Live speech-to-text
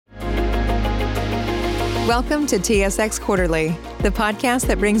Welcome to TSX Quarterly, the podcast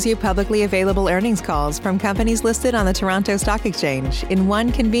that brings you publicly available earnings calls from companies listed on the Toronto Stock Exchange in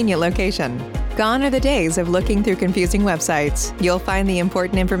one convenient location. Gone are the days of looking through confusing websites. You'll find the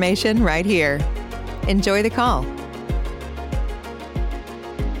important information right here. Enjoy the call.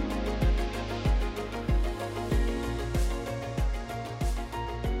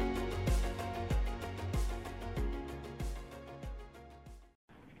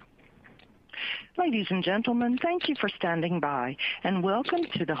 Ladies and gentlemen, thank you for standing by, and welcome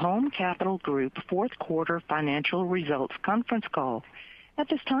to the Home Capital Group Fourth Quarter Financial Results Conference Call. At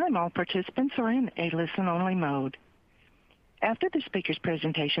this time, all participants are in a listen-only mode. After the speaker's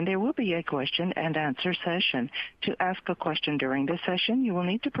presentation, there will be a question-and-answer session. To ask a question during this session, you will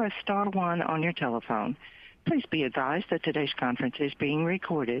need to press star one on your telephone. Please be advised that today's conference is being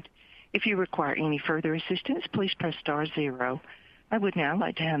recorded. If you require any further assistance, please press star zero. I would now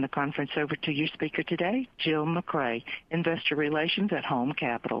like to hand the conference over to your speaker today, Jill McRae, Investor Relations at Home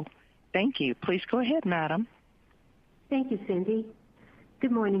Capital. Thank you. Please go ahead, madam. Thank you, Cindy.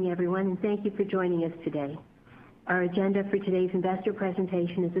 Good morning, everyone, and thank you for joining us today. Our agenda for today's investor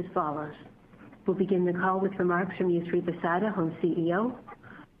presentation is as follows. We'll begin the call with remarks from Yousry Bissada, Home CEO.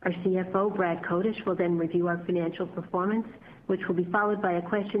 Our CFO, Brad Kotush, will then review our financial performance, which will be followed by a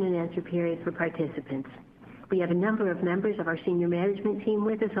question-and-answer period for participants. We have a number of members of our senior management team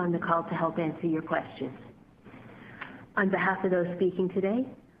with us on the call to help answer your questions. On behalf of those speaking today,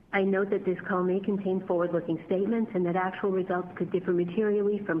 I note that this call may contain forward-looking statements and that actual results could differ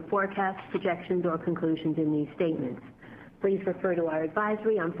materially from forecasts, projections, or conclusions in these statements. Please refer to our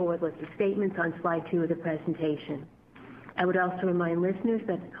advisory on forward-looking statements on slide 2 of the presentation. I would also remind listeners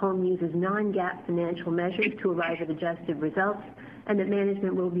that Home uses non-GAAP financial measures to arrive at adjusted results, and that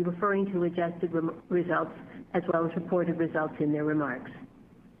management will be referring to adjusted results as well as reported results in their remarks.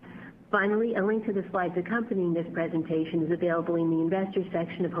 Finally, a link to the slides accompanying this presentation is available in the Investors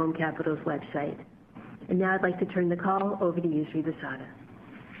section of Home Capital's website. And now I'd like to turn the call over to Yousry Bissada.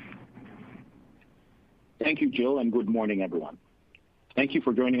 Thank you, Jill, and good morning, everyone. Thank you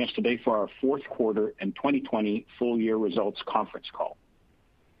for joining us today for our fourth quarter and 2020 full-year results conference call.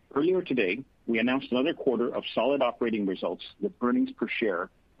 Earlier today, we announced another quarter of solid operating results with earnings per share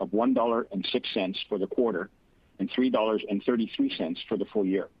of $1.06 for the quarter and $3.33 for the full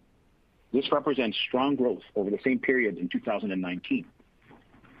year. This represents strong growth over the same period in 2019.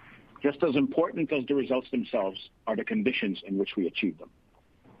 Just as important as the results themselves are the conditions in which we achieved them.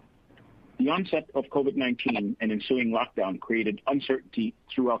 The onset of COVID-19 and ensuing lockdown created uncertainty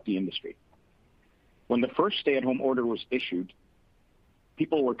throughout the industry. When the first stay-at-home order was issued,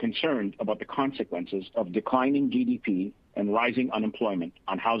 people were concerned about the consequences of declining GDP and rising unemployment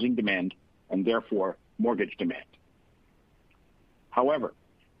on housing demand and therefore mortgage demand. However,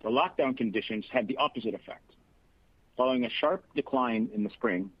 the lockdown conditions had the opposite effect. Following a sharp decline in the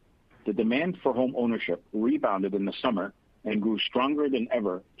spring, the demand for home ownership rebounded in the summer and grew stronger than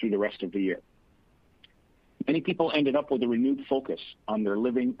ever through the rest of the year. Many people ended up with a renewed focus on their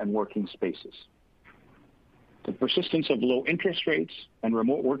living and working spaces. The persistence of low interest rates and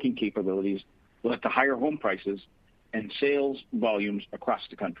remote working capabilities led to higher home prices and sales volumes across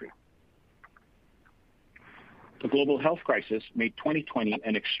the country. The global health crisis made 2020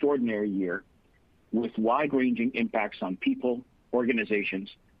 an extraordinary year with wide-ranging impacts on people, organizations,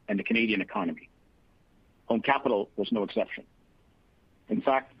 and the Canadian economy. Home Capital was no exception. In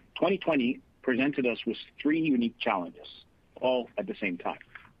fact, 2020 presented us with 3 unique challenges, all at the same time.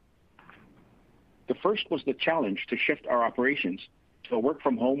 The first was the challenge to shift our operations to a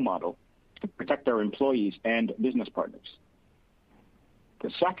work-from-home model to protect our employees and business partners.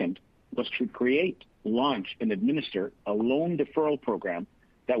 The second was to create, launch, and administer a loan deferral program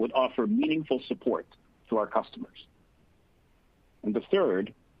that would offer meaningful support to our customers. And the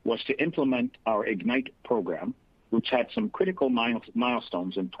third was to implement our Ignite program, which had some critical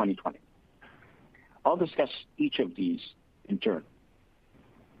milestones in 2020. I'll discuss each of these in turn.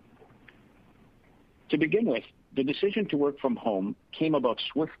 To begin with, the decision to work from home came about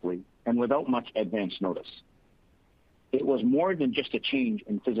swiftly and without much advance notice. It was more than just a change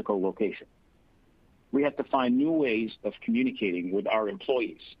in physical location. We had to find new ways of communicating with our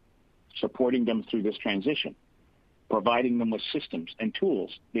employees, supporting them through this transition, providing them with systems and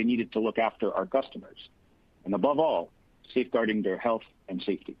tools they needed to look after our customers, and above all, safeguarding their health and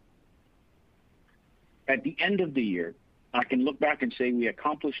safety. At the end of the year, I can look back and say we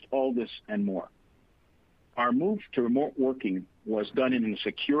accomplished all this and more. Our move to remote working was done in a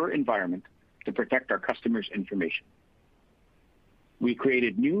secure environment to protect our customers' information. We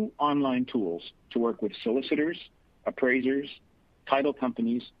created new online tools to work with solicitors, appraisers, title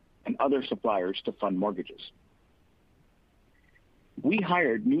companies, and other suppliers to fund mortgages. We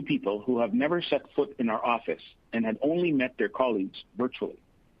hired new people who have never set foot in our office and had only met their colleagues virtually.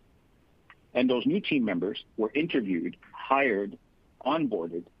 And those new team members were interviewed, hired,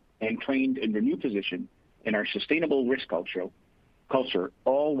 onboarded, and trained in their new position in our sustainable risk culture,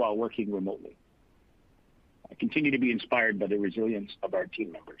 all while working remotely. I continue to be inspired by the resilience of our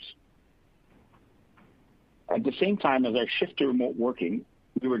team members. At the same time as our shift to remote working,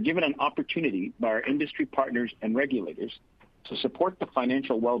 we were given an opportunity by our industry partners and regulators to support the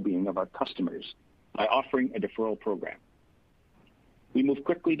financial well-being of our customers by offering a deferral program. We moved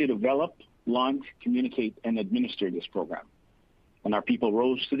quickly to develop, launch, communicate, and administer this program, and our people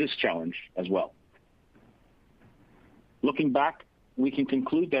rose to this challenge as well. Looking back, we can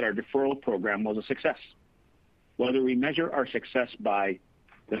conclude that our deferral program was a success. Whether we measure our success by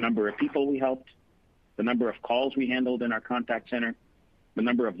the number of people we helped, the number of calls we handled in our contact center, the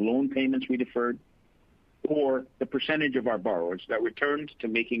number of loan payments we deferred, or the percentage of our borrowers that returned to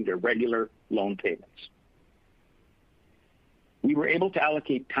making their regular loan payments. We were able to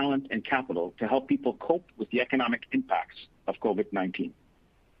allocate talent and capital to help people cope with the economic impacts of COVID-19.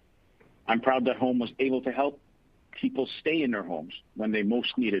 I'm proud that Home was able to help people stay in their homes when they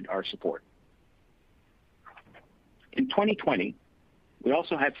most needed our support. In 2020, we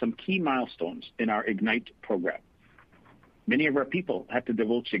also had some key milestones in our Ignite program. Many of our people had to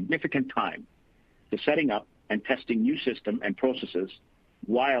devote significant time to setting up and testing new systems and processes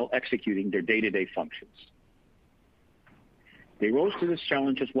while executing their day-to-day functions. They rose to this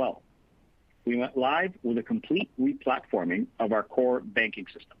challenge as well. We went live with a complete replatforming of our core banking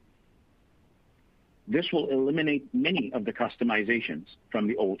system. This will eliminate many of the customizations from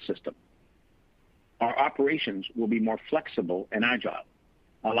the old system. Our operations will be more flexible and agile,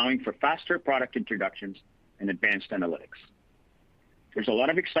 allowing for faster product introductions and advanced analytics. There's a lot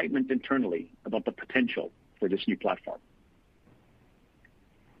of excitement internally about the potential for this new platform.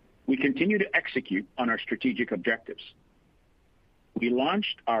 We continue to execute on our strategic objectives. We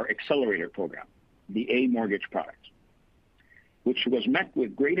launched our Accelerator program, the A-Mortgage product, which was met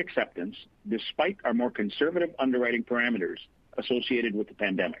with great acceptance despite our more conservative underwriting parameters associated with the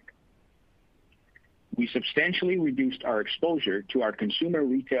pandemic. We substantially reduced our exposure to our consumer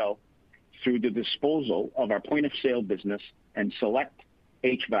retail through the disposal of our point-of-sale business and select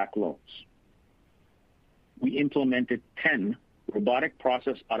HVAC loans. We implemented 10 robotic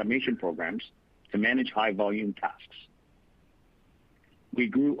process automation programs to manage high-volume tasks. We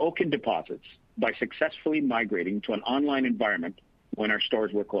grew Oaken deposits by successfully migrating to an online environment when our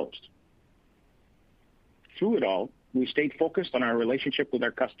stores were closed. Through it all, we stayed focused on our relationship with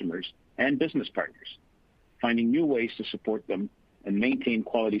our customers and business partners, finding new ways to support them and maintain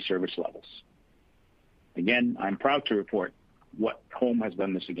quality service levels. Again, I'm proud to report what Home has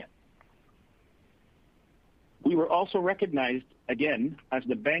done this again. We were also recognized again as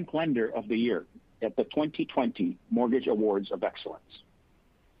the Bank Lender of the Year at the 2020 Mortgage Awards of Excellence.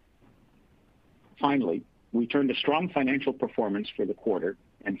 Finally, we turned a strong financial performance for the quarter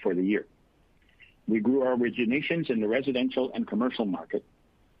and for the year. We grew our originations in the residential and commercial market,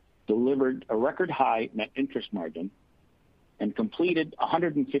 delivered a record high net interest margin, and completed a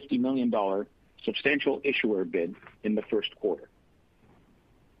 $150 million substantial issuer bid in the first quarter.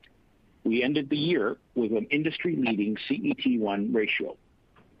 We ended the year with an industry-leading CET1 ratio.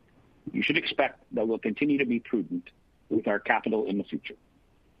 You should expect that we'll continue to be prudent with our capital in the future.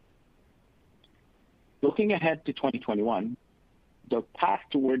 Looking ahead to 2021, the path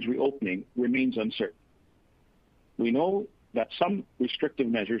towards reopening remains uncertain. We know that some restrictive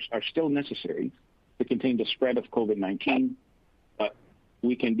measures are still necessary to contain the spread of COVID-19, but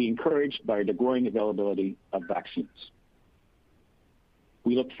we can be encouraged by the growing availability of vaccines.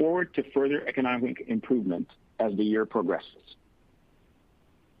 We look forward to further economic improvement as the year progresses.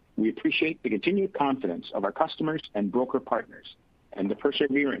 We appreciate the continued confidence of our customers and broker partners and the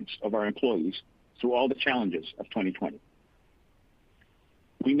perseverance of our employees through all the challenges of 2020.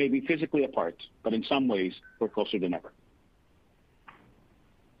 We may be physically apart, but in some ways, we're closer than ever.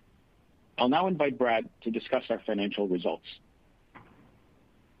 I'll now invite Brad to discuss our financial results.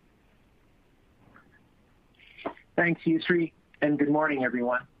 Thanks, Yousry, and good morning,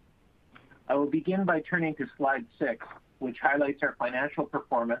 everyone. I will begin by turning to slide 6, which highlights our financial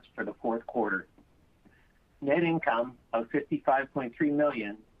performance for the fourth quarter. Net income of $55.3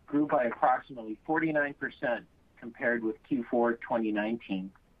 million grew by approximately 49% compared with Q4 2019.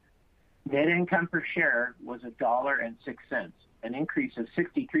 Net income per share was $1.06, an increase of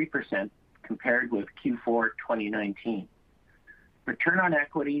 63% compared with Q4 2019. Return on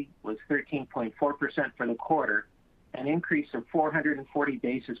equity was 13.4% for the quarter an increase of 440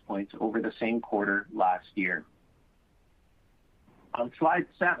 basis points over the same quarter last year. On slide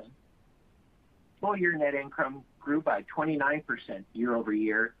 7, full-year net income grew by 29% year over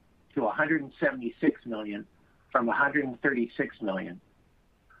year to $176 million from $136 million.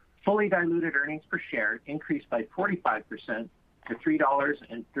 Fully diluted earnings per share increased by 45% to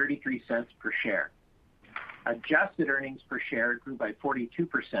 $3.33 per share. Adjusted earnings per share grew by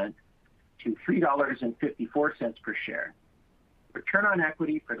 42% to $3.54 per share. Return on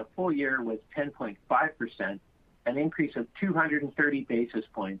equity for the full year was 10.5%, an increase of 230 basis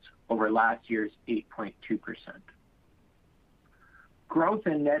points over last year's 8.2%. Growth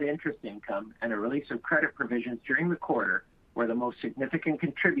in net interest income and a release of credit provisions during the quarter were the most significant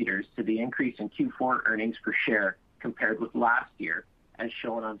contributors to the increase in Q4 earnings per share compared with last year, as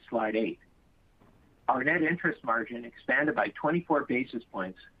shown on slide 8. Our net interest margin expanded by 24 basis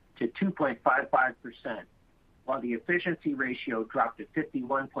points to 2.55%, while the efficiency ratio dropped to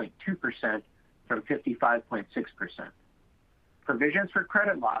 51.2% from 55.6%. Provisions for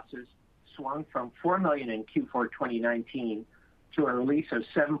credit losses swung from $4 million in Q4 2019 to a release of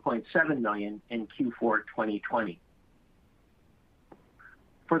 $7.7 million in Q4 2020.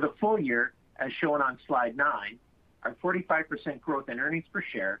 For the full year, as shown on slide 9, our 45% growth in earnings per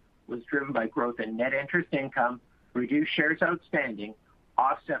share was driven by growth in net interest income, reduced shares outstanding,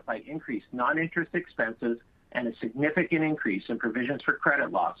 offset by increased non-interest expenses, and a significant increase in provisions for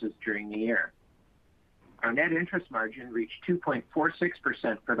credit losses during the year. Our net interest margin reached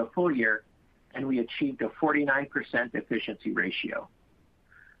 2.46% for the full year, and we achieved a 49% efficiency ratio.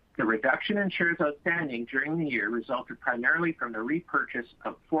 The reduction in shares outstanding during the year resulted primarily from the repurchase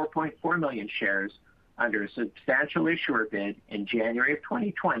of 4.4 million shares under a substantial issuer bid in January of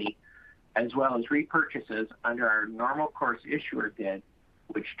 2020, as well as repurchases under our normal course issuer bid,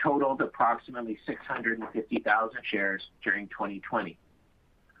 which totaled approximately 650,000 shares during 2020.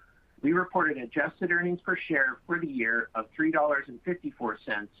 We reported adjusted earnings per share for the year of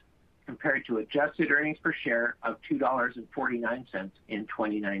 $3.54 compared to adjusted earnings per share of $2.49 in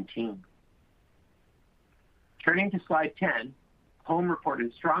 2019. Turning to slide 10, Home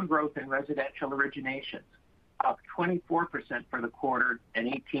reported strong growth in residential originations, up 24% for the quarter and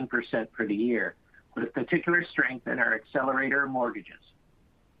 18% for the year, with particular strength in our accelerator mortgages.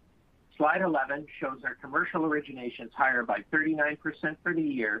 Slide 11 shows our commercial originations higher by 39% for the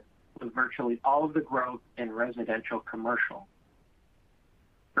year, with virtually all of the growth in residential commercial.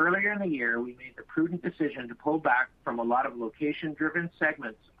 Earlier in the year, we made the prudent decision to pull back from a lot of location-driven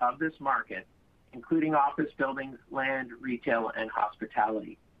segments of this market, including office buildings, land, retail, and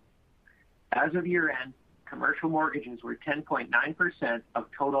hospitality. As of year-end, commercial mortgages were 10.9% of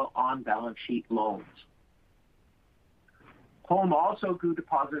total on-balance sheet loans. Home also grew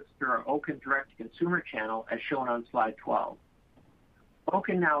deposits through our Oaken direct-to-consumer channel, as shown on slide 12.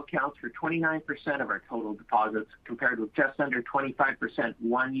 Oaken now accounts for 29% of our total deposits, compared with just under 25%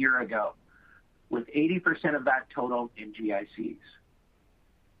 1 year ago, with 80% of that total in GICs.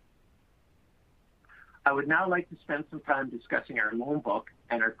 I would now like to spend some time discussing our loan book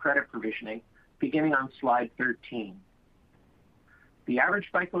and our credit provisioning, beginning on slide 13. The average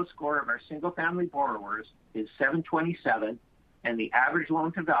FICO score of our single-family borrowers is 727, and the average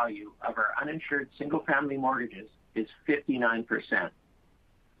loan-to-value of our uninsured single-family mortgages is 59%,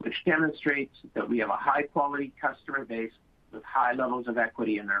 which demonstrates that we have a high-quality customer base with high levels of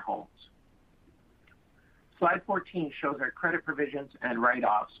equity in their homes. Slide 14 shows our credit provisions and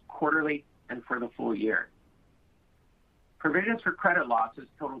write-offs quarterly and for the full year. Provisions for credit losses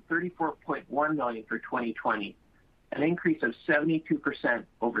totaled $34.1 million for 2020, an increase of 72%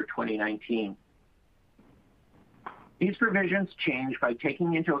 over 2019. These provisions change by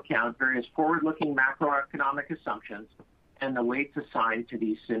taking into account various forward-looking macroeconomic assumptions and the weights assigned to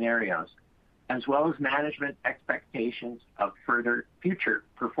these scenarios, as well as management expectations of further future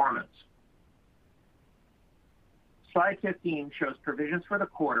performance. Slide 15 shows provisions for the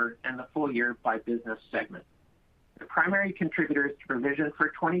quarter and the full year by business segment. The primary contributors to provision for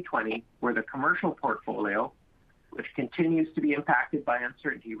 2020 were the commercial portfolio, which continues to be impacted by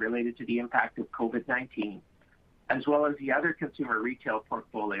uncertainty related to the impact of COVID-19, as well as the other consumer retail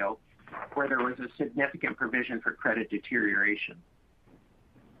portfolio, where there was a significant provision for credit deterioration.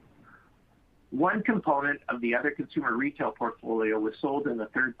 One component of the other consumer retail portfolio was sold in the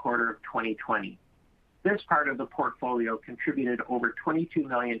third quarter of 2020. This part of the portfolio contributed over $22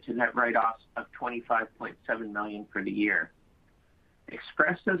 million to net write-offs of $25.7 million for the year.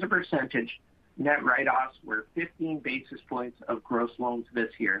 Expressed as a percentage, net write-offs were 15 basis points of gross loans this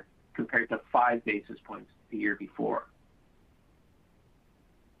year, compared to 5 basis points the year before.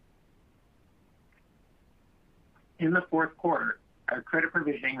 In the fourth quarter, our credit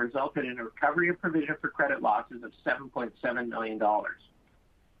provisioning resulted in a recovery of provision for credit losses of $7.7 million,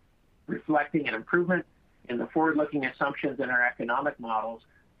 reflecting an improvement in the forward-looking assumptions in our economic models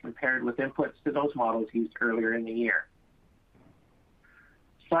compared with inputs to those models used earlier in the year.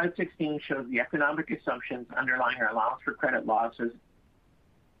 Slide 16 shows the economic assumptions underlying our allowance for credit losses.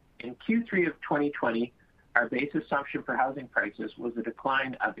 In Q3 of 2020, our base assumption for housing prices was a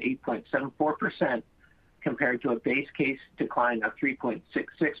decline of 8.74% compared to a base case decline of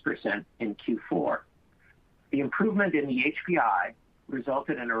 3.66% in Q4. The improvement in the HPI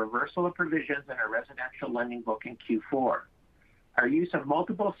resulted in a reversal of provisions in our residential lending book in Q4. Our use of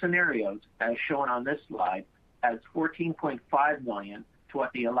multiple scenarios, as shown on this slide, adds $14.5 million to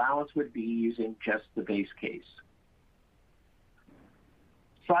what the allowance would be using just the base case.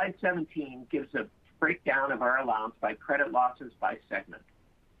 Slide 17 gives a breakdown of our allowance by credit losses by segment.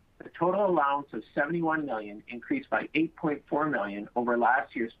 The total allowance of $71 million increased by $8.4 million over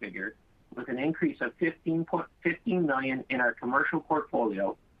last year's figure, with an increase of $15 million in our commercial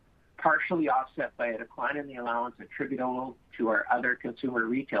portfolio, partially offset by a decline in the allowance attributable to our other consumer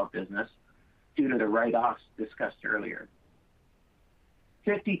retail business due to the write-offs discussed earlier.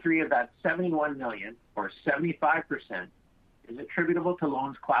 53 of that $71 million, or 75%, is attributable to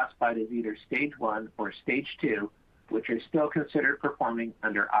loans classified as either Stage 1 or Stage 2, which are still considered performing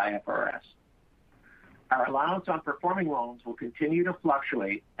under IFRS. Our allowance on performing loans will continue to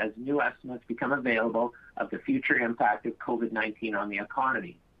fluctuate as new estimates become available of the future impact of COVID-19 on the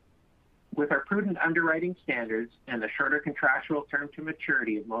economy. With our prudent underwriting standards and the shorter contractual term to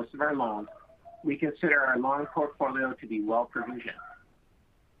maturity of most of our loans, we consider our loan portfolio to be well provisioned.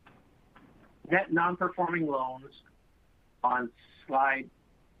 Net non-performing loans on slide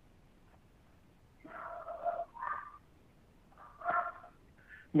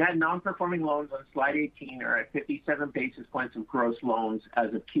Net non-performing loans on slide 18 are at 57 basis points of gross loans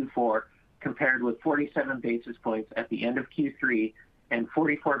as of Q4, compared with 47 basis points at the end of Q3 and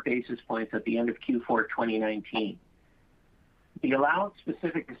 44 basis points at the end of Q4 2019. The allowance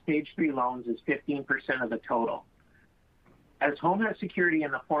specific to Stage 3 loans is 15% of the total. As home has security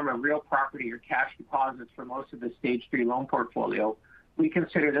in the form of real property or cash deposits for most of the Stage 3 loan portfolio, we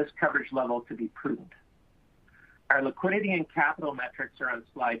consider this coverage level to be prudent. Our liquidity and capital metrics are on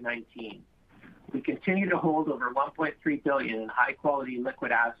slide 19. We continue to hold over $1.3 billion in high-quality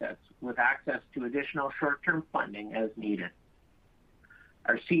liquid assets with access to additional short-term funding as needed.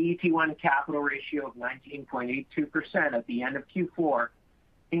 Our CET1 capital ratio of 19.82% at the end of Q4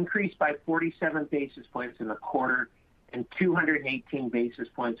 increased by 47 basis points in the quarter and 218 basis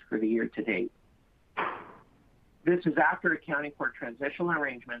points for the year to date. This is after accounting for transitional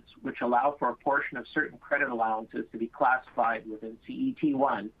arrangements which allow for a portion of certain credit allowances to be classified within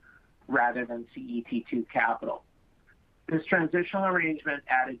CET1 rather than CET2 capital. This transitional arrangement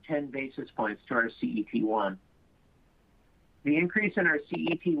added 10 basis points to our CET1. The increase in our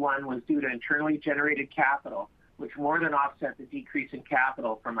CET1 was due to internally generated capital, which more than offset the decrease in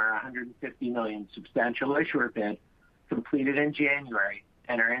capital from our $150 million substantial issuer bid completed in January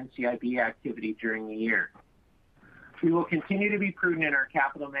and our NCIB activity during the year. We will continue to be prudent in our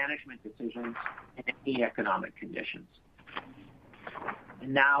capital management decisions in any economic conditions.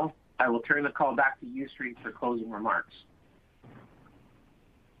 And now I will turn the call back to you, Street, for closing remarks.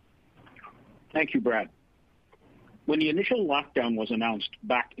 Thank you, Brad. When the initial lockdown was announced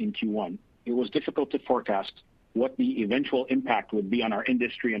back in Q1, it was difficult to forecast what the eventual impact would be on our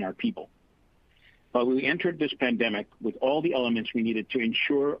industry and our people. But we entered this pandemic with all the elements we needed to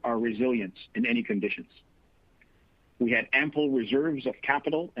ensure our resilience in any conditions. We had ample reserves of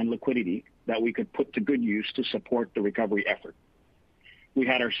capital and liquidity that we could put to good use to support the recovery effort. We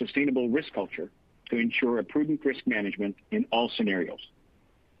had our sustainable risk culture to ensure a prudent risk management in all scenarios.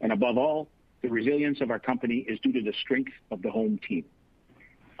 And above all, the resilience of our company is due to the strength of the home team.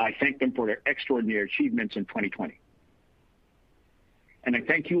 I thank them for their extraordinary achievements in 2020. And I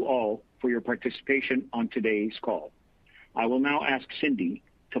thank you all for your participation on today's call. I will now ask Cindy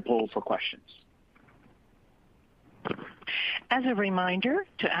to poll for questions. As a reminder,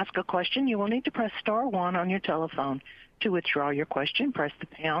 to ask a question, you will need to press star 1 on your telephone. To withdraw your question, press the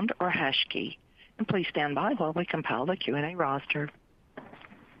pound or hash key. And please stand by while we compile the Q&A roster.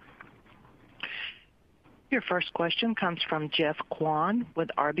 Your first question comes from Jeff Kwan with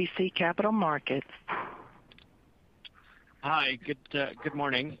RBC Capital Markets. Hi, good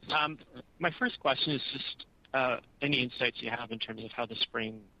morning. My first question is just any insights you have in terms of how the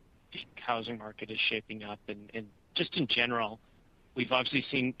spring housing market is shaping up, and just in general, we've obviously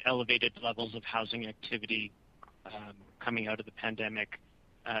seen elevated levels of housing activity coming out of the pandemic.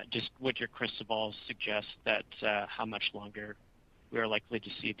 just what your crystal ball suggests that how much longer we are likely to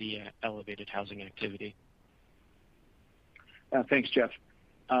see the elevated housing activity. Thanks, Jeff.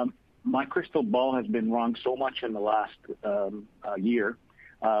 My crystal ball has been wrong so much in the last year,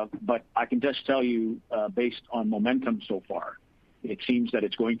 but I can just tell you, based on momentum so far, it seems that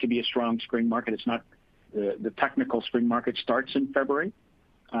it's going to be a strong spring market. It's not the technical spring market starts in February.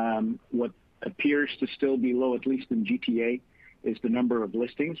 What appears to still be low, at least in GTA, is the number of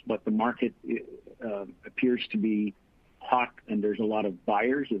listings, but the market appears to be hot, and there's a lot of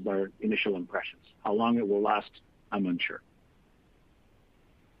buyers, is our initial impressions. How long it will last, I'm unsure.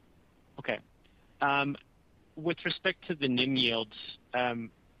 Okay. With respect to the NIM yields,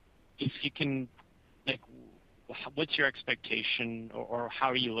 if you can, what's your expectation, or how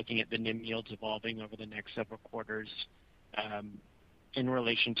are you looking at the NIM yields evolving over the next several quarters in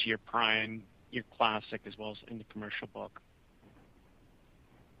relation to your prime, your classic, as well as in the commercial book?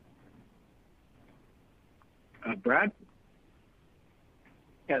 Brad?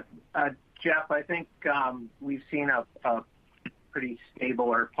 Yes, Jeff, I think we've seen a pretty stable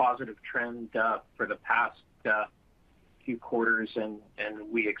or positive trend for the past few quarters, and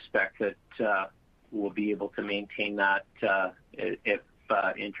we expect that we'll be able to maintain that if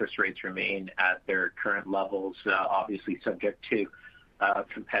interest rates remain at their current levels, obviously subject to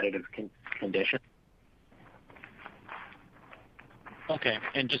competitive conditions. Okay,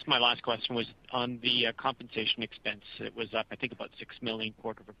 and just my last question was on the compensation expense. It was up, I think, about $6 million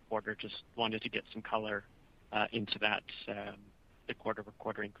quarter-over-quarter. Just wanted to get some color into that, the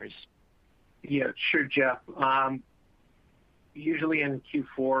quarter-over-quarter increase. Yeah, sure, Jeff. Usually in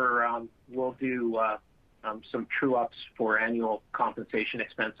Q4, we'll do some true-ups for annual compensation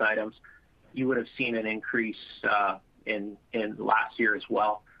expense items. You would have seen an increase in last year as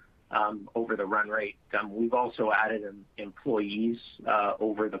well over the run rate. We've also added employees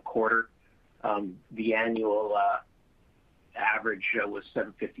over the quarter. The annual average was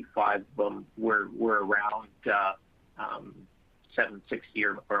 755. We're around 760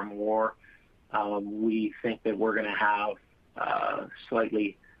 or more. We think that we're going to have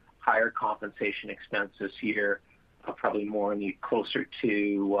slightly higher compensation expense this year, probably more closer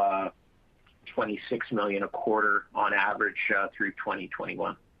to $26 million a quarter on average through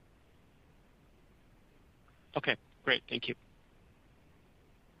 2021. Okay, great. Thank you.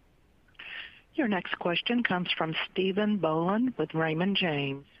 Your next question comes from Stephen Boland with Raymond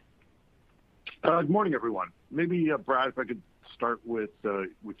James. Good morning, everyone. Maybe, Brad, if I could start with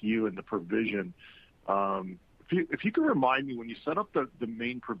you and the provision. If you could remind me, when you set up the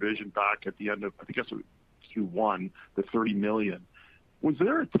main provision back at the end of, I think it was Q1, the $30 million, was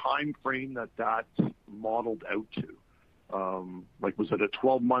there a time frame that modeled out to? Was it a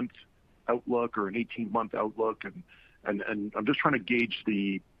 12-month outlook or an 18-month outlook? And I'm just trying to gauge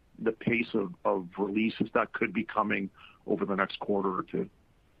the pace of releases that could be coming over the next quarter or two.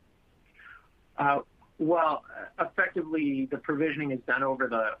 Well, effectively, the provisioning is done over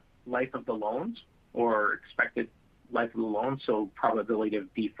the life of the loans or expected life of the loan, so probability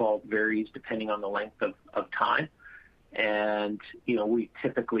of default varies depending on the length of time. And, we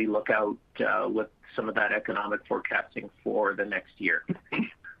typically look out with some of that economic forecasting for the next year.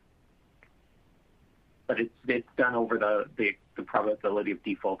 But it's done over the probability of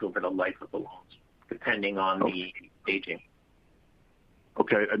default over the life of the loans, depending on the staging.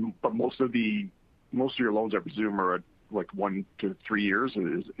 Okay, but most of your loans, I presume, are at 1 to 3 years.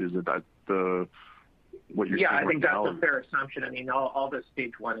 Is it that what you're saying? Yeah, I think that's a fair assumption. I mean, all the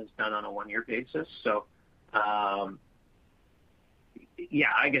stage one is done on a 1-year basis. So,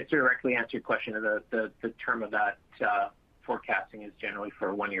 yeah, I guess to directly answer your question, the term of that forecasting is generally for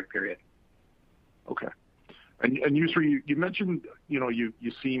a 1-year period. Okay. And Yousry, you mentioned, you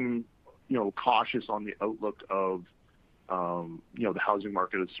seem, cautious on the outlook of, the housing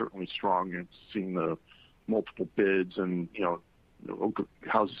market is certainly strong. It's seeing the multiple bids and,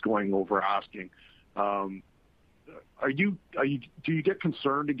 houses going over asking. Do you get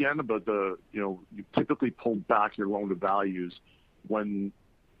concerned again about you typically pulled back your loan to values when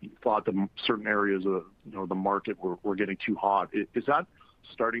you thought that certain areas of, the market were getting too hot? Is that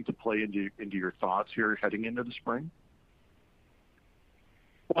starting to play into your thoughts here heading into the spring?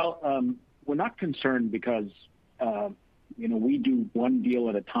 Well, we're not concerned because, we do one deal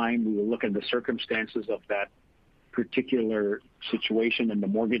at a time. We will look at the circumstances of that particular situation and the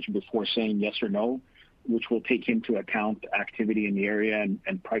mortgage before saying yes or no, which will take into account activity in the area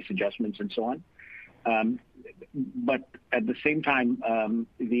and price adjustments and so on. But at the same time,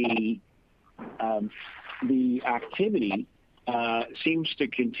 the activity seems to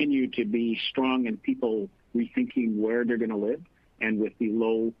continue to be strong and people rethinking where they're going to live. and with the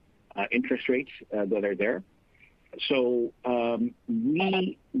low interest rates that are there. So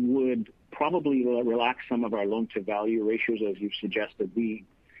we would probably relax some of our loan-to-value ratios, as you've suggested.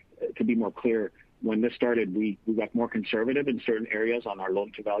 To be more clear, when this started, we got more conservative in certain areas on our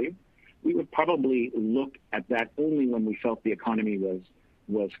loan-to-value. We would probably look at that only when we felt the economy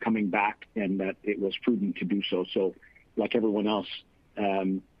was coming back and that it was prudent to do so. So, like everyone else,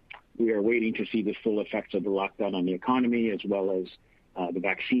 we are waiting to see the full effects of the lockdown on the economy, as well as the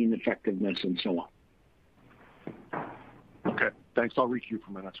vaccine effectiveness and so on. Okay, thanks. I'll reach you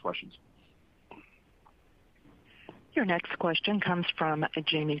for my next questions. Your next question comes from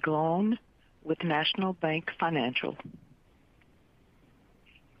Jamie Glone with National Bank Financial.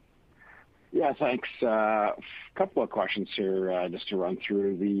 Yeah, thanks. A couple of questions here just to run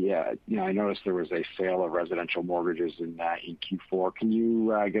through. I noticed there was a sale of residential mortgages in Q4. Can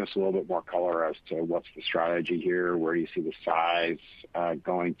you give us a little bit more color as to what's the strategy here? Where do you see the size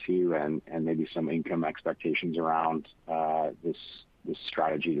going to, and maybe some income expectations around this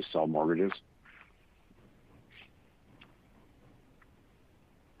strategy to sell mortgages?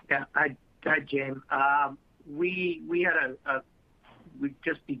 Yeah, hi, James. We had we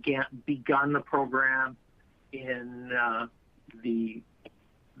just begun the program in the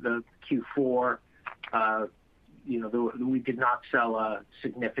Q4. We did not sell a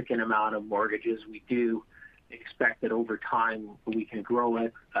significant amount of mortgages. We do expect that over time we can grow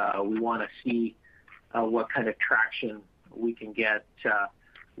it. We want to see what kind of traction we can get.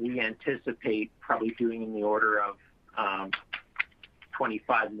 We anticipate probably doing in the order of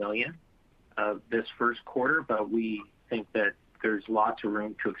 25 million this first quarter, but we think that there's lots of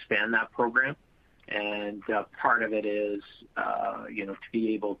room to expand that program. And part of it is, to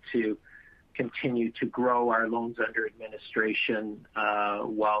be able to continue to grow our loans under administration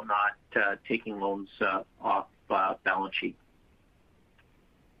while not taking loans off balance sheet.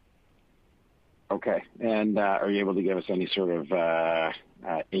 Okay. And are you able to give us any sort of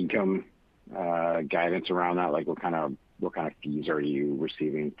income guidance around that? Like what kind of fees are you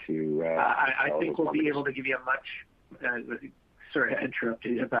receiving to? I think we'll be able to give you a much. Sorry to interrupt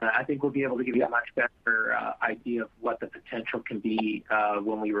you, but I think we'll be able to give you a much better idea of what the potential can be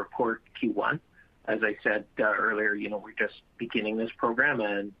when we report Q1. As I said earlier, we're just beginning this program,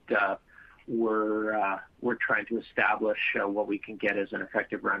 and we're trying to establish what we can get as an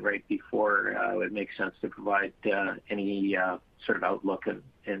effective run rate before it makes sense to provide any sort of outlook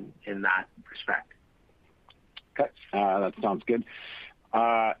in that respect. Okay, that sounds good.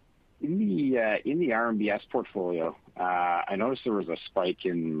 In the RMBS portfolio, I noticed there was a spike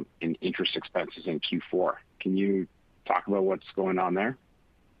in interest expenses in Q4. Can you talk about what's going on there?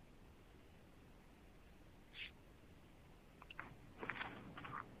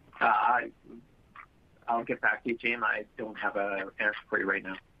 I'll get back to you, James. I don't have an answer for you right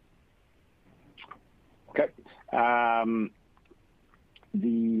now. Okay.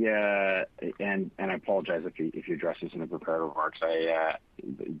 And I apologize if you address this in the prepared remarks.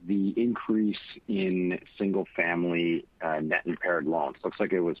 The increase in single-family net impaired loans looks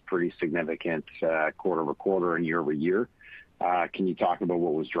like it was pretty significant quarter over quarter and year over year. Can you talk about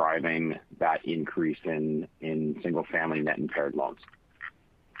what was driving that increase in single-family net impaired loans?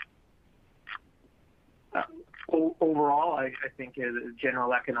 Overall, I think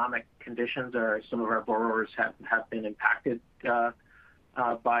general economic conditions some of our borrowers have been impacted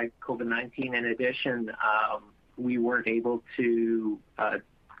by COVID-19. In addition, we weren't able to,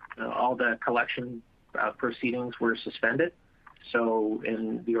 all the collection proceedings were suspended. So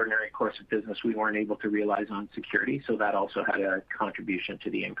in the ordinary course of business, we weren't able to realize on security. So that also had a contribution to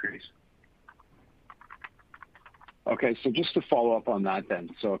the increase. Okay, so just to follow up on that then.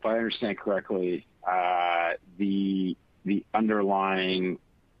 So if I understand correctly, the underlying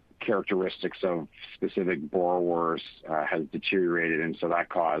characteristics of specific borrowers has deteriorated, and so that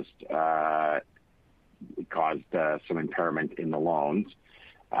caused some impairment in the loans.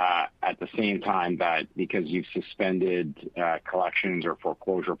 At the same time, that because you've suspended collections or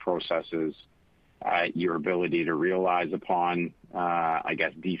foreclosure processes, your ability to realize upon,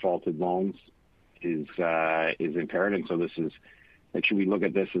 defaulted loans is impaired, and so this is. Like, should we look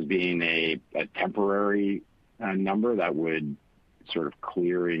at this as being a temporary number that would sort of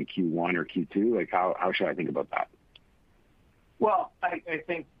clear in Q1 or Q2? Like, how should I think about that? Well, I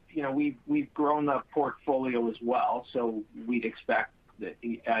think we've grown the portfolio as well, so we'd expect that.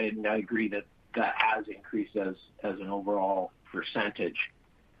 I agree that has increased as an overall percentage.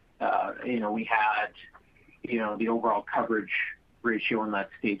 We had the overall coverage ratio in that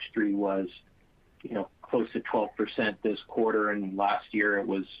stage 3 was close to 12% this quarter, and last year it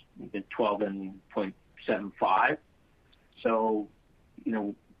was 12.75. So,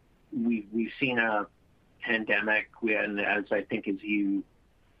 we've seen a pandemic, and as I think as you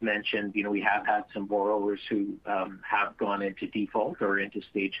mentioned, we have had some borrowers who have gone into default or into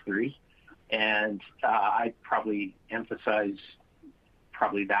stage 3, and I'd probably emphasize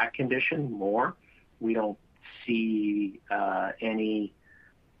that condition more. We don't see any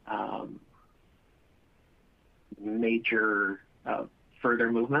major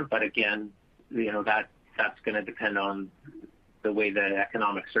further movement, but again, that's going to depend on the way the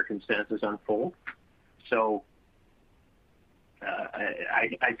economic circumstances unfold. So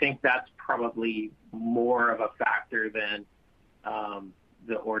I think that's probably more of a factor than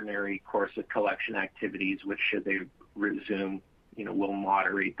the ordinary course of collection activities, which should they resume, will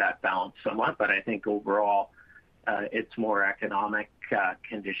moderate that balance somewhat. But I think overall, it's more economic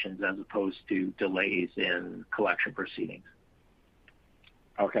conditions as opposed to delays in collection proceedings.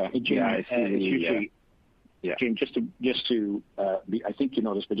 Okay. Jim, Jim, just to be, I think you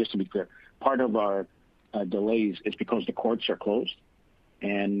know this, but just to be clear, part of our delays is because the courts are closed,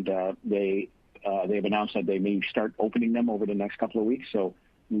 and they've announced that they may start opening them over the next couple of weeks. So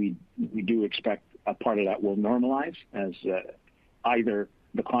we do expect a part of that will normalize as either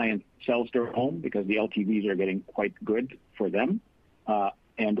the client sells their home because the LTVs are getting quite good for them,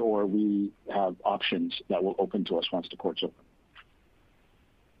 and or we have options that will open to us once the courts open.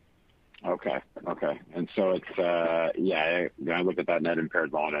 Okay. And so it's, I look at that net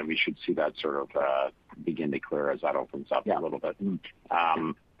impaired loan, and we should see that sort of begin to clear as that opens up a little bit.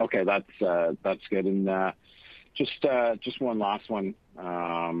 Okay, that's good. And just one last one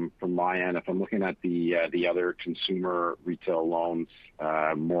from my end. If I'm looking at the other consumer retail loans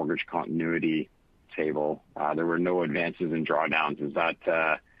mortgage continuity table, there were no advances in drawdowns. Is that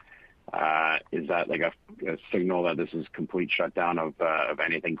like a signal that this is complete shutdown of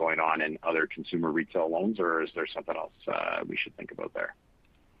anything going on in other consumer retail loans, or is there something else we should think about there?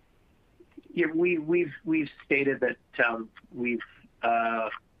 Yeah, we've stated that we've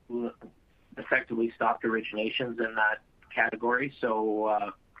effectively stopped originations in that category,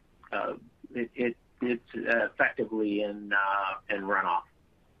 so it's effectively in runoff.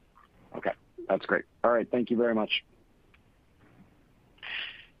 Okay, that's great. All right, thank you very much.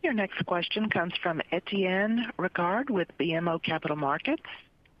 Your next question comes from Etienne Ricard with BMO Capital Markets.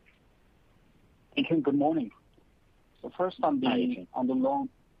 Thank you. Good morning. So first on the loan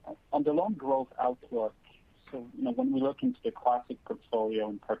growth outlook. So when we look into the classic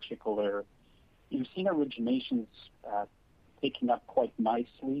portfolio in particular, you've seen originations picking up quite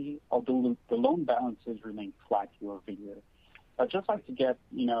nicely, although the loan balances remain flat year over year. I'd just like to get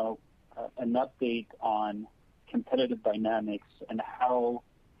an update on competitive dynamics and how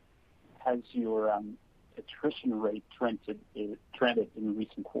has your attrition rate trended in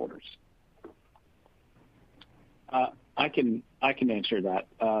recent quarters? I can answer that.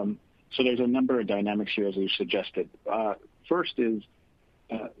 So there's a number of dynamics here, as you suggested. First is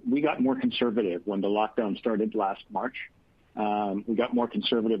we got more conservative when the lockdown started last March. We got more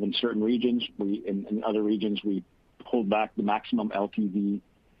conservative in certain regions. In other regions, we pulled back the maximum LTV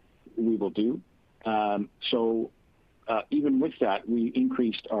we will do. Even with that, we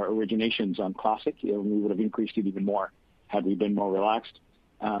increased our originations on Classic. We would have increased it even more had we been more relaxed.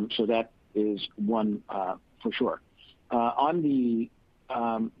 So that is one for sure. On the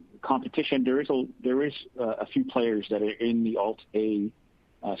competition, there is a few players that are in the Alt-A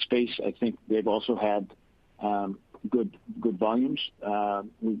space. I think they've also had good volumes.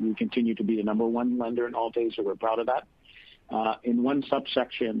 We continue to be the number one lender in Alt-A, so we're proud of that. In one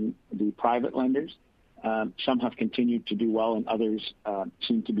subsection, the private lenders, some have continued to do well, and others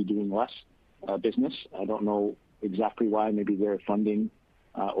seem to be doing less business. I don't know exactly why. Maybe they're funding,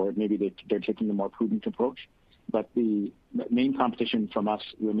 or maybe they're taking a more prudent approach. But the main competition from us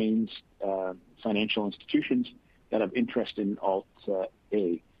remains financial institutions that have interest in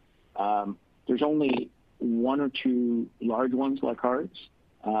Alt-A. There's only one or two large ones like ours,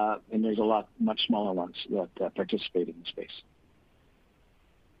 and there's a lot much smaller ones that participate in the space.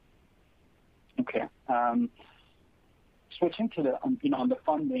 Okay. Switching to the on the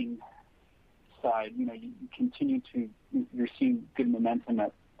funding side, you're seeing good momentum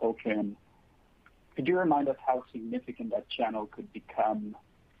at Oaken. Could you remind us how significant that channel could become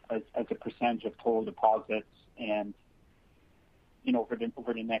as a percentage of total deposits and over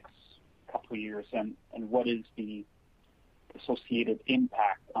the next couple of years, and what is the associated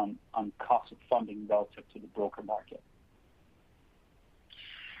impact on cost of funding relative to the broker market?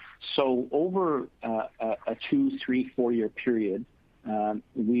 So over a 2, 3, 4 year period,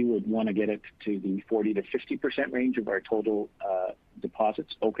 we would want to get it to the 40 to 50% range of our total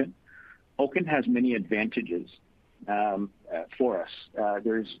deposits. Oaken has many advantages for us.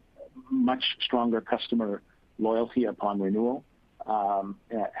 There's much stronger customer loyalty upon renewal.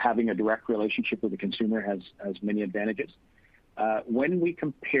 Having a direct relationship with the consumer has many advantages. When we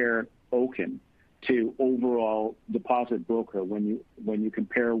compare Oaken to overall deposit broker, when you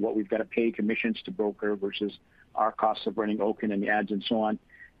compare what we've got to pay commissions to broker versus our costs of running Oaken and the ads and so on,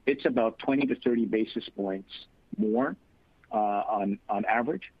 it's about 20 to 30 basis points more on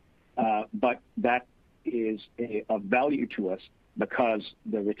average. But that is of value to us because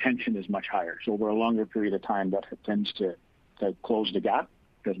the retention is much higher. So over a longer period of time, that tends to close the gap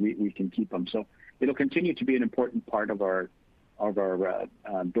because we can keep them. So it'll continue to be an important part of our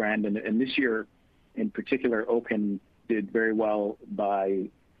brand. And this year, in particular, Oaken did very well by,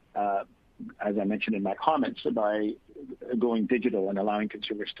 as I mentioned in my comments, by going digital and allowing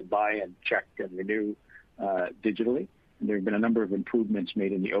consumers to buy and check and renew digitally. And there have been a number of improvements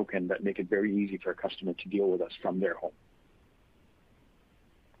made in the Oaken that make it very easy for a customer to deal with us from their home.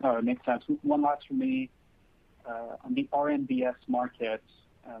 Oh, it makes sense. One last from me. On the RMBS market,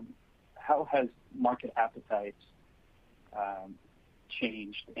 how has market appetite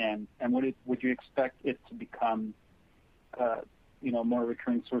changed, and would you expect it to become more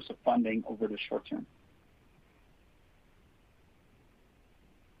recurring source of funding over the short term?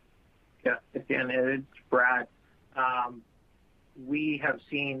 Yeah, again, it's Brad. We have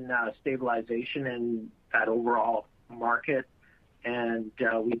seen stabilization in that overall market, and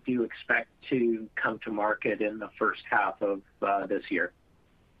we do expect to come to market in the first half of this year.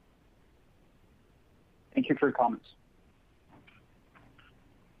 Thank you for your comments.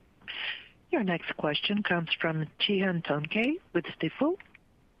 Your next question comes from Cihan Tuncay with Stifel.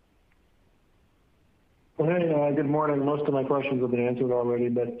 Well, hey, good morning. Most of my questions have been answered already,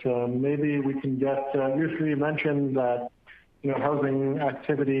 but maybe we can get, usually you mentioned that, housing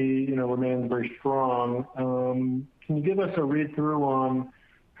activity, remains very strong. Can you give us a read through on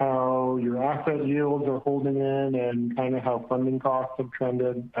how your asset yields are holding in and kind of how funding costs have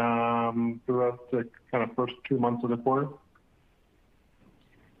trended throughout the kind of first 2 months of the quarter?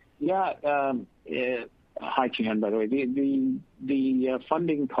 Yeah. Hi, Cihan, by the way. The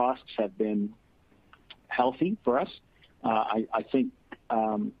funding costs have been healthy for us. I think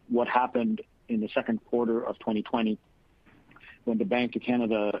what happened in the second quarter of 2020 when the Bank of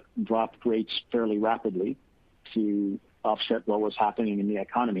Canada dropped rates fairly rapidly to offset what was happening in the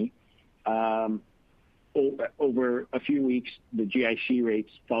economy. Over a few weeks, the GIC rates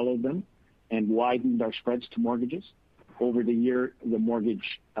followed them and widened our spreads to mortgages. Over the year, the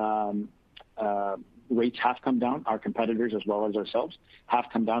mortgage rates have come down. Our competitors, as well as ourselves, have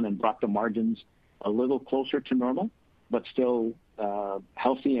come down and brought the margins a little closer to normal, but still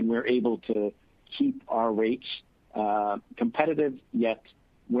healthy, and we're able to keep our rates competitive, yet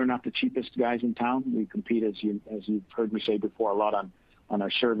we're not the cheapest guys in town. We compete, as you've heard me say before, a lot on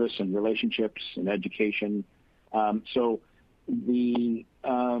our service and relationships and education.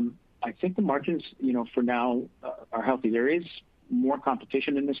 I think the margins, for now, are healthy. There is more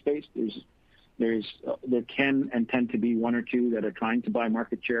competition in this space. There can and tend to be one or two that are trying to buy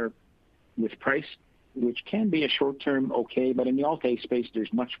market share with price, which can be a short-term okay, but in the Alt-A space,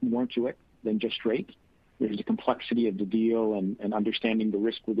 there's much more to it than just rate. There's the complexity of the deal and understanding the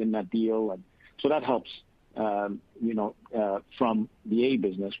risk within that deal. And so that helps, from the A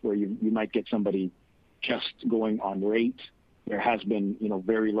business where you might get somebody just going on rate. There has been,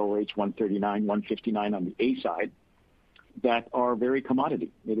 very low rates, 139, 159 on the A side, that are very commodity.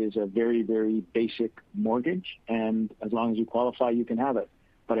 It is a very, very basic mortgage, and as long as you qualify, you can have it.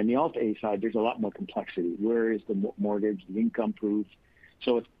 But in the Alt-A side, there's a lot more complexity. Where is the mortgage, the income proof?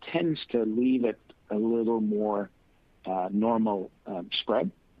 So it tends to leave it a little more normal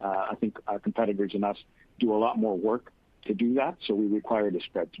spread. I think our competitors and us do a lot more work to do that, so we require the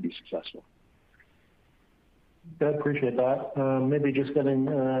spread to be successful. I appreciate that. Maybe just getting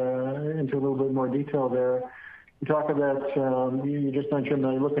into a little bit more detail there. You talk about, you just mentioned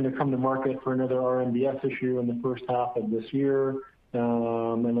that you're looking to come to market for another RMBS issue in the first half of this year,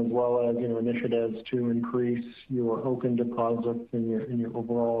 and as well as initiatives to increase your Oaken deposits in your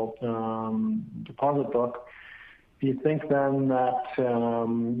overall deposit book. Do you think then that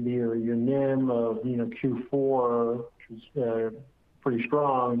your NIM of Q4, which is pretty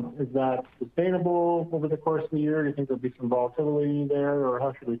strong, is that sustainable over the course of the year? Do you think there'll be some volatility there, or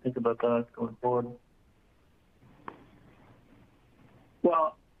how should we think about that going forward?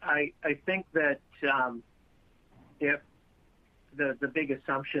 Well, I think that if the big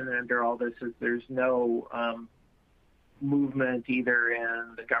assumption under all this is there's no movement either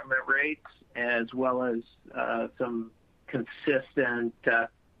in the government rates as well as some consistent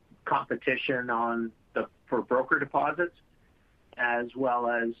competition on for broker deposits as well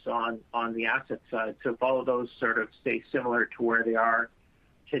as on the asset side. So if all of those sort of stay similar to where they are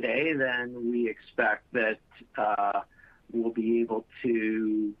today, then we expect that we'll be able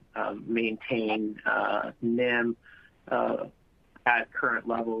to maintain NIM at current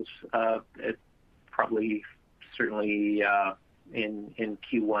levels, certainly in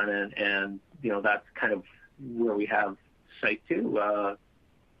Q1, and that's kind of where we have sight to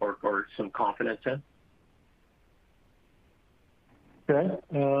or some confidence in. Okay.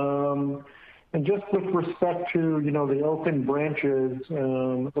 And just with respect to the open branches,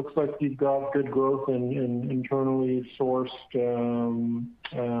 it looks like you've got good growth in internally sourced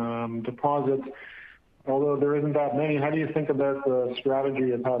deposits. Although there isn't that many, how do you think about the strategy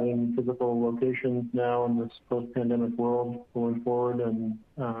of having physical locations now in this post-pandemic world going forward, and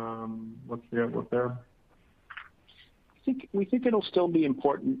what's the outlook there? We think it'll still be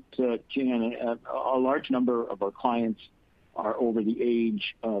important, Jan. A large number of our clients are over the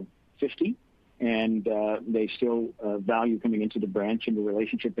age of 50, and they still value coming into the branch and the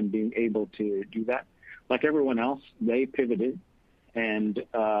relationship and being able to do that. Like everyone else, they pivoted and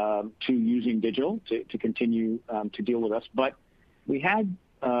to using digital to continue to deal with us. But we had,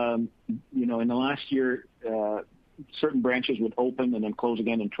 in the last year, certain branches would open and then close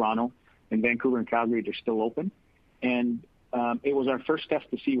again in Toronto. In Vancouver and Calgary, they're still open. And it was our first test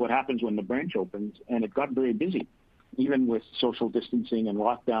to see what happens when the branch opens, and it got very busy, even with social distancing and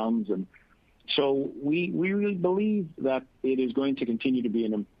lockdowns. And so we really believe that it is going to continue to be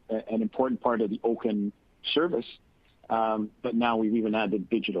an important part of the Oaken service. But now we've even added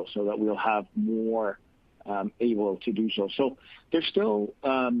digital so that we'll have more able to do so. So there's still,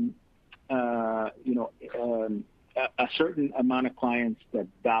 a certain amount of clients that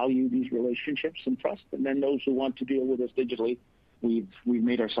value these relationships and trust, and then those who want to deal with us digitally, we've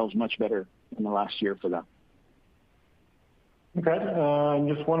made ourselves much better in the last year for them. Okay,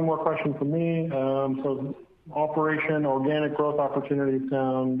 just one more question from me. So operation organic growth opportunities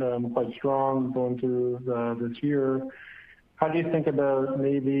sound quite strong going through this year. How do you think about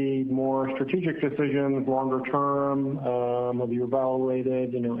maybe more strategic decisions longer term? Have you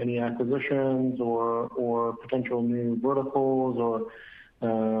evaluated any acquisitions or potential new verticals, or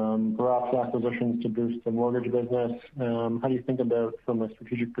perhaps acquisitions to boost the mortgage business? How do you think about, from a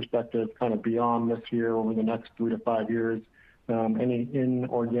strategic perspective, kind of beyond this year, over the next 3 to 5 years, any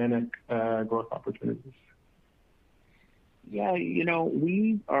inorganic growth opportunities? Yeah,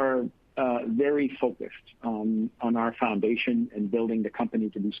 we are very focused on our foundation and building the company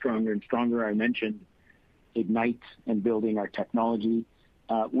to be stronger and stronger. I mentioned Ignite and building our technology.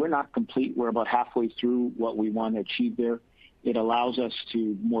 We're not complete. We're about halfway through what we want to achieve there. It allows us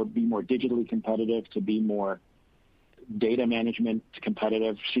to be more digitally competitive, to be more data management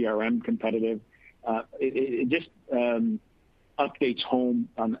competitive, CRM competitive. It just updates home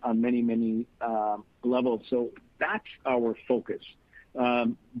on many levels. So that's our focus.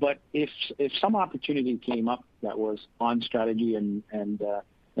 But if some opportunity came up that was on strategy and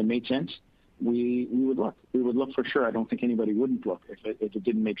made sense, we would look. We would look for sure. I don't think anybody wouldn't look if it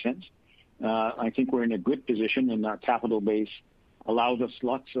didn't make sense. I think we're in a good position, and our capital base allows us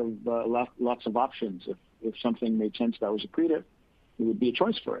lots of options. If something made sense that was accretive, it would be a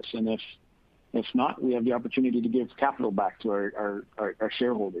choice for us. And if not, we have the opportunity to give capital back to our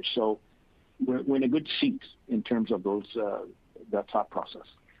shareholders. So we're in a good seat in terms of that thought process.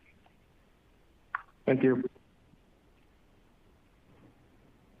 Thank you.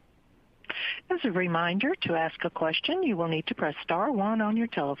 As a reminder, to ask a question, you will need to press star 1 on your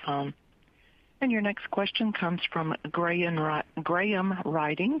telephone. And your next question comes from Graham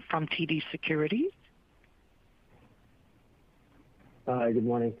Ryding from TD Securities. Hi, good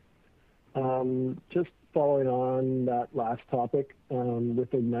morning. Just following on that last topic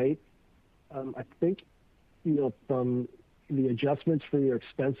with Ignite, I think, from the adjustments for your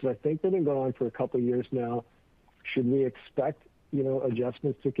expenses, I think they've been going on for a couple of years now. Should we expect,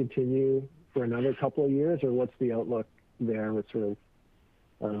 adjustments to continue for another couple of years, or what's the outlook there with sort of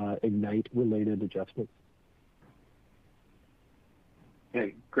Ignite-related adjustments?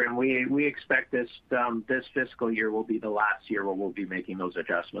 Okay, Graham, we expect this fiscal year will be the last year where we'll be making those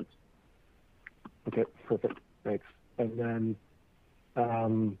adjustments. Okay, perfect. Thanks. And then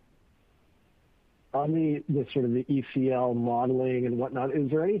on the sort of the ECL modeling and whatnot, is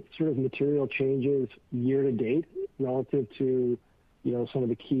there any sort of material changes year to date relative to, some of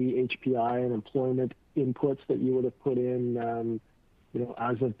the key HPI and employment inputs that you would have put in,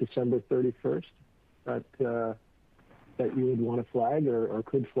 as of December 31st that you would want to flag or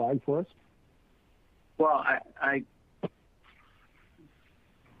could flag for us? Well,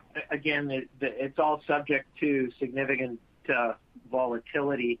 again, it's all subject to significant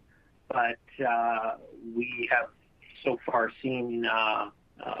volatility, but we have so far seen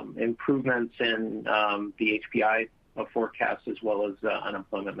improvements in the HPI forecast as well as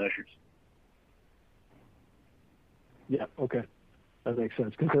unemployment measures. Yeah, okay. That makes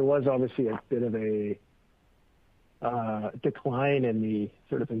sense, because there was obviously a bit of a decline in the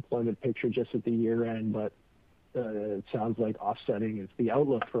sort of employment picture just at the year end, but it sounds like offsetting is the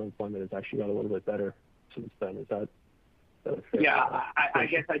outlook for employment has actually got a little bit better since then. Is that fair? Yeah, I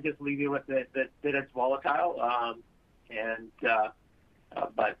guess I just leave you with that it's volatile,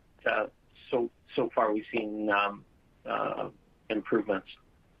 but so far we've seen improvements.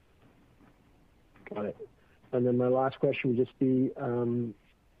 Got it. And then my last question would just be,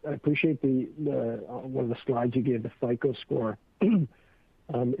 I appreciate the one of the slides you gave, the FICO score.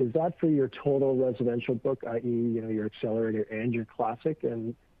 Is that for your total residential book, i.e., your Accelerator and your Classic?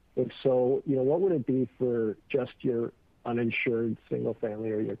 And if so, what would it be for just your uninsured single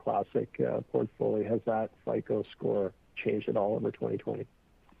family or your Classic portfolio? Has that FICO score changed at all over 2020?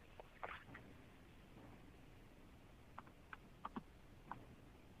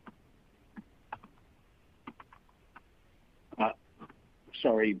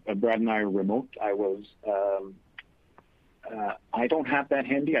 Sorry, Brad and I are remote. I don't have that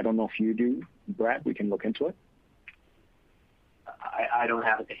handy. I don't know if you do, Brad. We can look into it. I don't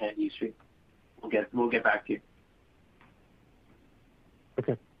have it to hand you, Sri. We'll get back to you.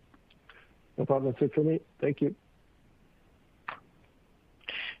 Okay. No problem. That's it for me. Thank you.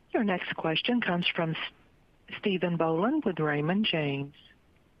 Your next question comes from Stephen Boland with Raymond James.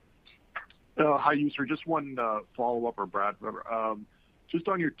 Hi, Yusri. Just one follow-up, or Brad, whatever. Just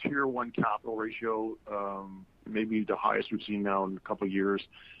on your Tier 1 capital ratio, maybe the highest we've seen now in a couple of years.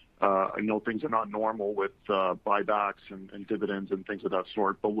 I know things are not normal with buybacks and dividends and things of that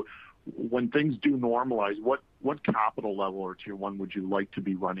sort, but when things do normalize, what capital level or Tier 1 would you like to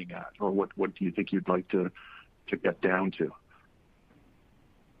be running at, or what do you think you'd like to get down to?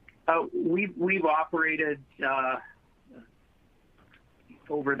 We've operated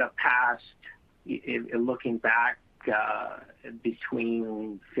over the past, looking back,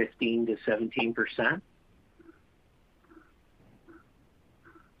 between 15 to 17%.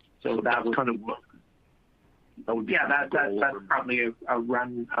 So that was kind of that would be that's probably a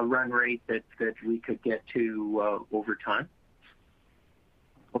run rate that we could get to over time.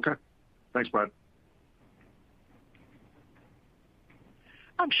 Okay, thanks, Brad.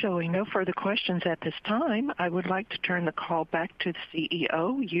 I'm showing no further questions at this time. I would like to turn the call back to the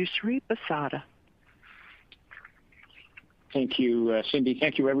CEO, Yusri Basada. Thank you, Cindy.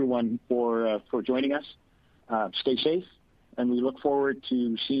 Thank you, everyone, for joining us. Stay safe, and we look forward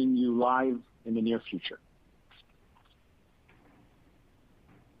to seeing you live in the near future.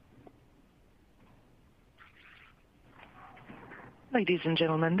 Ladies and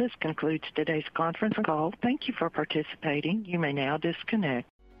gentlemen, this concludes today's conference call. Thank you for participating. You may now disconnect.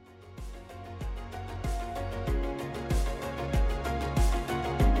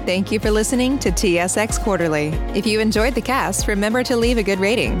 Thank you for listening to TSX Quarterly. If you enjoyed the cast, remember to leave a good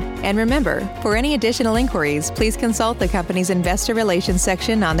rating. And remember, for any additional inquiries, please consult the company's investor relations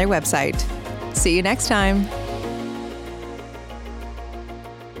section on their website. See you next time.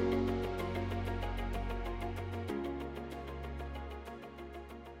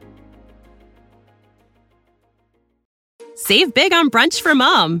 Save big on brunch for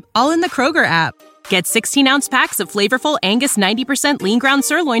mom, all in the Kroger app. Get 16-ounce packs of flavorful Angus 90% lean ground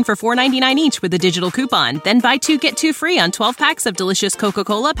sirloin for $4.99 each with a digital coupon. Then buy 2, get 2 free on 12 packs of delicious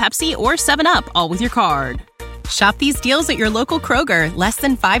Coca-Cola, Pepsi, or 7-Up, all with your card. Shop these deals at your local Kroger, less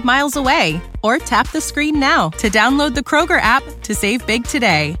than 5 miles away. Or tap the screen now to download the Kroger app to save big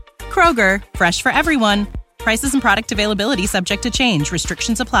today. Kroger, fresh for everyone. Prices and product availability subject to change.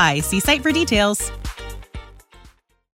 Restrictions apply. See site for details.